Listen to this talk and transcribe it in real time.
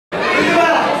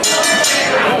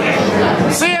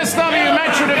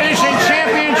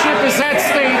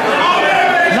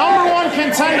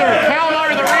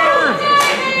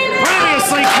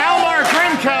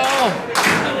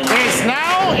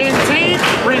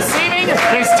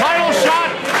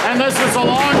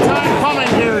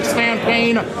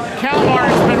Paine. Kalmar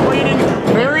has been waiting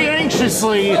very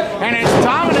anxiously and has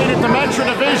dominated the Metra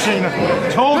Division.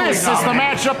 Totally This is the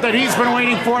matchup that he's been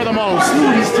waiting for the most.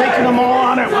 Dude, he's taking them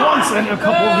all on at once in a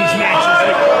couple of these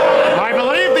matches. I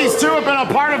believe these two have been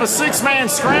a part of a six-man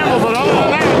scramble, but other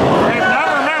than that, they've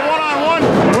never met one-on-one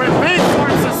with big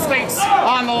sorts of stakes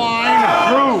on the line.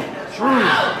 True.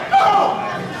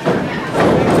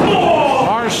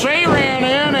 Marshe ran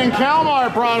in and Kalmar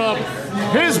brought up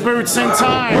his boots in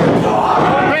time.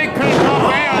 Big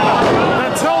pickup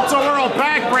and the tilt-a-whirl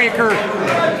backbreaker.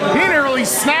 He nearly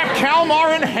snapped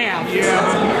Kalmar in half. Yeah,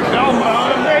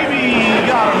 maybe he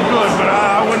got him good, but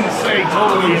I wouldn't say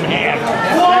totally in half.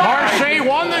 Marshe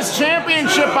won this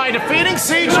championship by defeating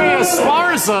CJ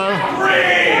Esparza.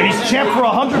 And he's champ for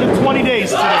 120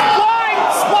 days today.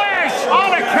 Flying splash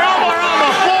on a Kalmar on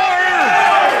the floor.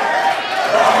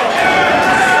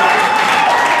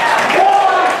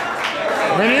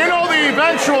 And you know the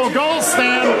eventual goal,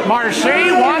 Stan.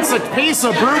 Marshe wants a piece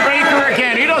of Brubaker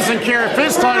again. He doesn't care if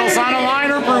his title's on the line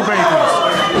or Brubaker's.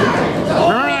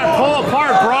 Remember that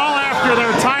pull-apart brawl after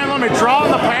their time limit draw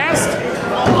in the past?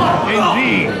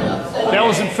 Indeed. That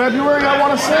was in February, I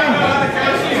want to say.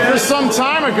 Just some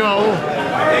time ago.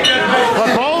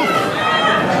 But both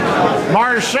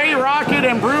Marshe Rockett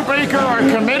and Brubaker are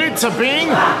committed to being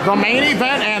the main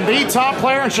event and the top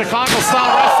player in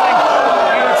Chicago-style wrestling.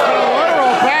 And it's been a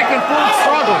literal back-and-forth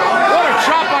struggle. What a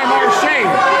chop by Marshe.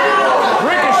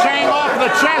 Ricocheting off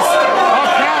the chest of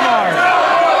Kalmar.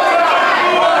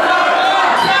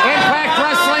 Impact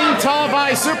Wrestling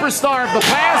televised superstar of the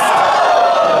past.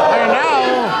 And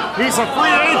now he's a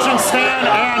free agent, Stan,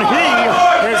 and he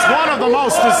is one of the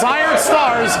most desired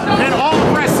stars in all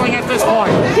of wrestling at this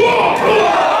point.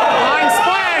 Line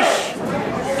splash!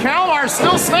 Kalmar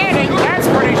still standing. That's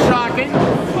pretty shocking.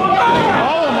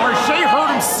 Oh, Marshe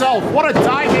hurt himself. What a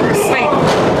diving mistake.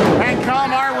 And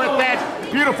Kalmar with that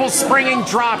beautiful springing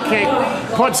drop kick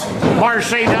puts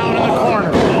Marshe down in the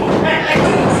corner.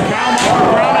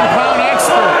 Kalmar, ground and pound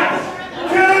expert.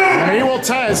 And he will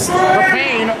test the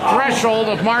pain threshold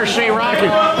of Marshe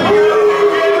Rockett.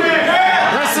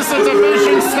 This is a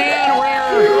division, Stan,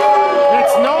 where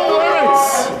it's no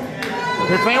limits.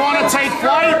 If they want to take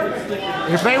flight,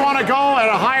 if they want to go at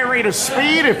a high rate of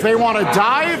speed, if they want to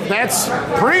dive, that's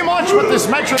pretty much what this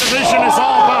Metra Division is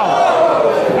all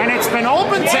about. And it's been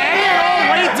open to any and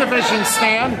all weight divisions,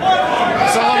 Stan.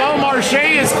 So although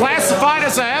Marshe is classified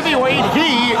as a heavyweight,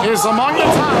 he is among the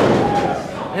top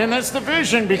in this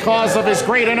division because of his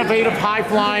great innovative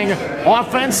high-flying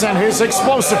offense and his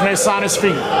explosiveness on his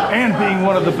feet. And being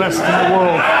one of the best in the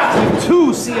world with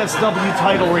 2 CSW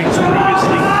title reigns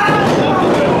previously.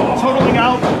 Totaling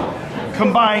out,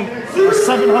 combined,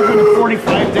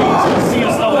 745 days as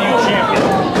CSW champion.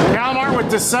 Kalmar with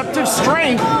deceptive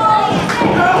strength.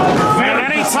 And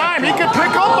any time he could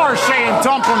pick up Marshe and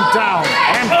dump him down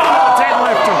and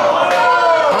deadlift him.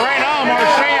 Right now,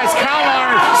 Marshe has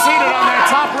Kalmar seated on that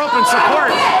top rope in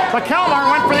support, but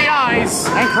Kalmar went for the eyes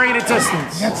and created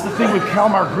distance. That's the thing with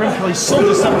Kalmar Grimkel, he's so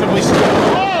deceptively strong.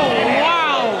 Oh,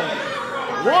 wow!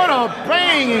 What a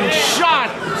banging shot!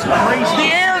 The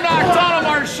air knocked out of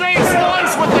Marshe's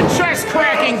lungs with the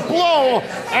chest-cracking blow,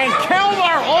 and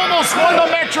Kalmar almost won the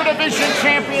Metra Division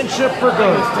Championship for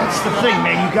good. That's the thing,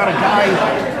 man. You got a guy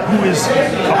who is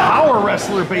a power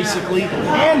wrestler, basically,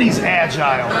 and he's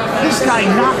agile. This guy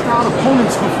knocked out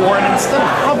opponents before, and instead of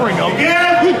covering them,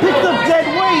 he picked up dead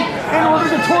weight in order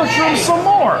to torture him some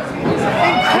more.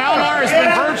 Kalmar has been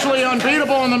virtually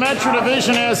unbeatable in the Metra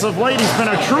Division as of late. He's been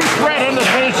a true threat in the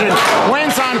division.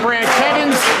 Wins on Brad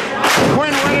Kettins,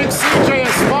 Quinn Riddick, CJ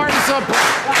Esparza,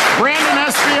 Brandon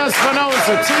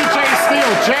Espinoza, TJ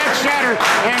Steele, Jack Shatter,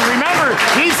 and remember,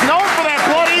 he's known for that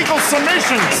Blood Eagle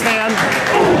submission, Stan.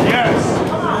 Yes.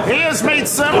 He has made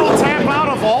several tap out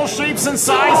of all shapes and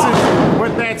sizes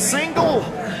with that single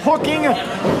hooking,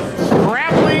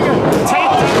 grappling,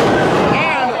 takedown,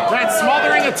 and that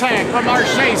smothering attack. But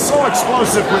Marshe so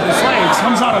explosive with his legs.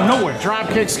 Comes out of nowhere. Drop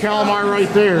kicks Kalmar right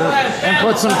there and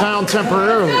puts him down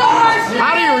temporarily.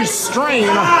 How do you restrain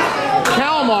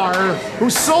Kalmar,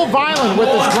 who's so violent with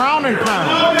his ground and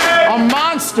pound? A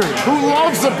monster who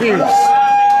loves abuse.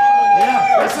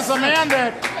 This is a man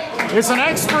that is an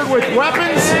expert with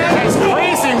weapons, has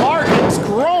crazy markings,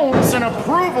 groans in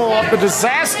approval of the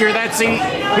disaster that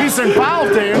he's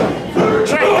involved in.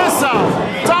 Check this out.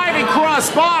 Diving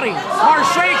cross body.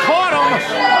 Marshe caught him,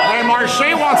 and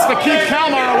Marshe wants to keep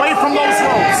Kalmar away from those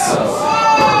ropes.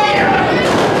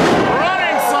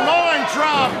 Running Samoan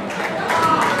drop.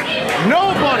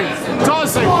 Nobody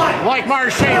does it like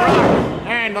Marshe Rockett.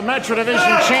 And the Metra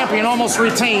Division champion almost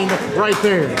retained right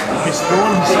there. He's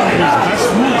throwing some of his best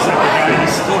moves at the guy, and he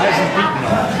still hasn't beaten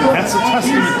him. That's a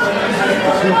testament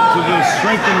to the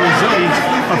strength and resilience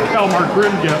of Kalmar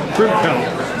Grimkel.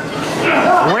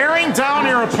 Wearing down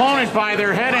your opponent by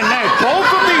their head and neck. Both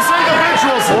of these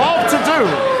individuals love to do.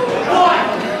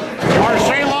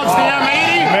 Marshe loves the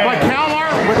M80, but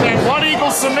Kalmar, with that Blood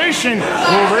Eagle submission,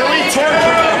 will really torture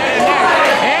the head and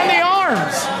neck and the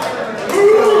arms.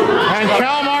 And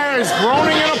Kalmar is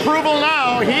groaning in approval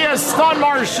now. He has stunned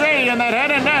Marshe, and that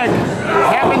head and neck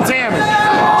have been damaged.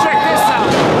 Check this out.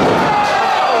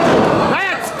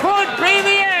 That could be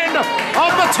the end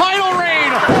of the title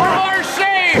reign for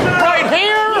Marshe right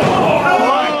here.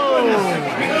 Whoa.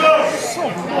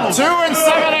 2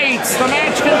 7/8. The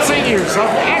match continues. An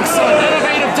excellent,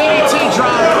 innovative DDT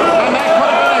drop, and that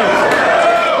could have been it.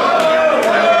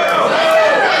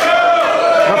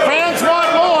 The fans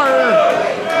want more,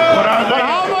 but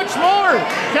how much more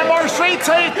can Marshe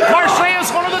take? Marshe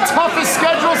is one of the toughest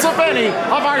schedules of any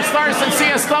of our stars in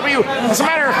CSW. As a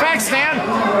matter of fact, Stan,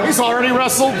 he's already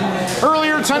wrestled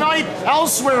earlier tonight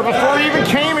elsewhere before he even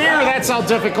came here. That's how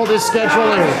difficult his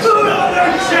schedule is.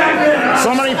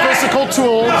 So many physical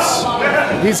tools.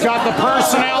 He's got the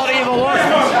personality, the look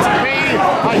to be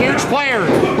a huge player.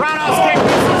 Roundhouse kick,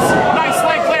 nice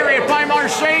leg lariat by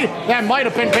Marshe. That might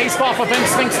have been based off of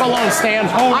instincts alone, Stan.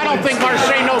 I don't think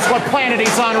Marshe knows what planet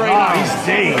he's on right now. He's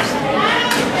dazed.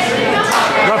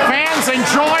 The fans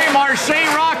enjoy Marshe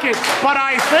Rockett, but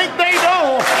I think they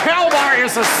know Kalmar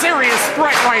is a serious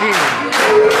threat right here.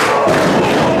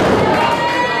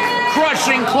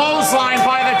 Crushing clothesline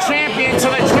by the champion to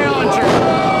the challenger.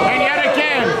 And yet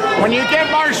again, when you get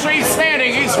Marshe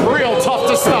standing, he's real tough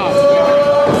to stop. And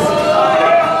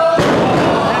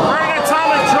Burn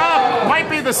Atomic Drop might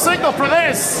be the signal for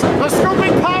this. The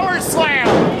scooping power slam.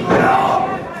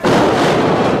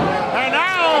 And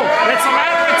now, it's a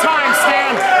matter of time,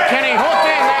 Stan. Can he hook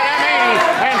in that M80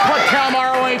 and put Kalmar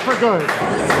away for good?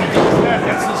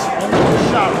 That's his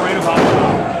only shot right about now.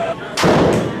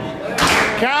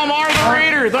 Kalmar the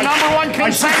Raider, the #1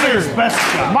 contender. His best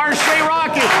shot. Marshe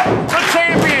Rockett, the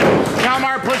champion.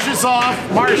 Kalmar pushes off.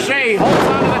 Marshe holds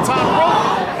onto the top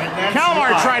rope.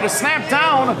 Kalmar tried to snap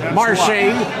down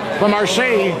Marshe, but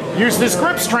Marshe used his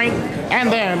grip strength,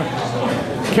 and then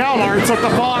Kalmar took the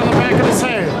fall on the back of his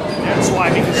head. That's why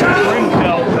he was a ring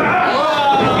bell.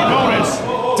 You notice.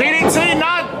 DDT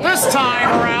not this time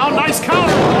around. Nice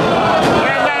counter.